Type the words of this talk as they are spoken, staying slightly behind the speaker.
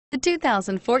The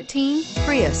 2014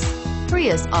 Prius.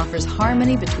 Prius offers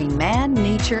harmony between man,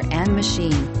 nature, and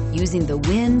machine. Using the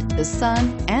wind, the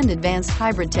sun, and advanced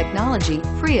hybrid technology,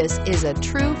 Prius is a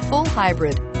true full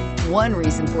hybrid. One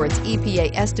reason for its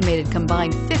EPA estimated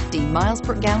combined 50 miles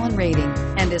per gallon rating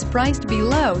and is priced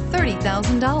below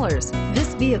 $30,000.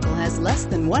 This vehicle has less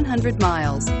than 100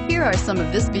 miles. Here are some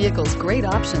of this vehicle's great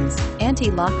options: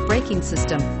 anti-lock braking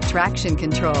system, traction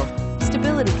control,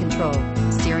 stability control,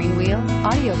 steering wheel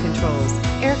audio controls,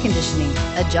 air conditioning,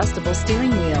 adjustable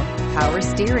steering wheel, power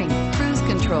steering, cruise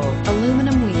control,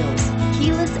 aluminum wheels,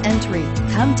 keyless entry.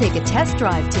 Come take a test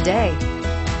drive today.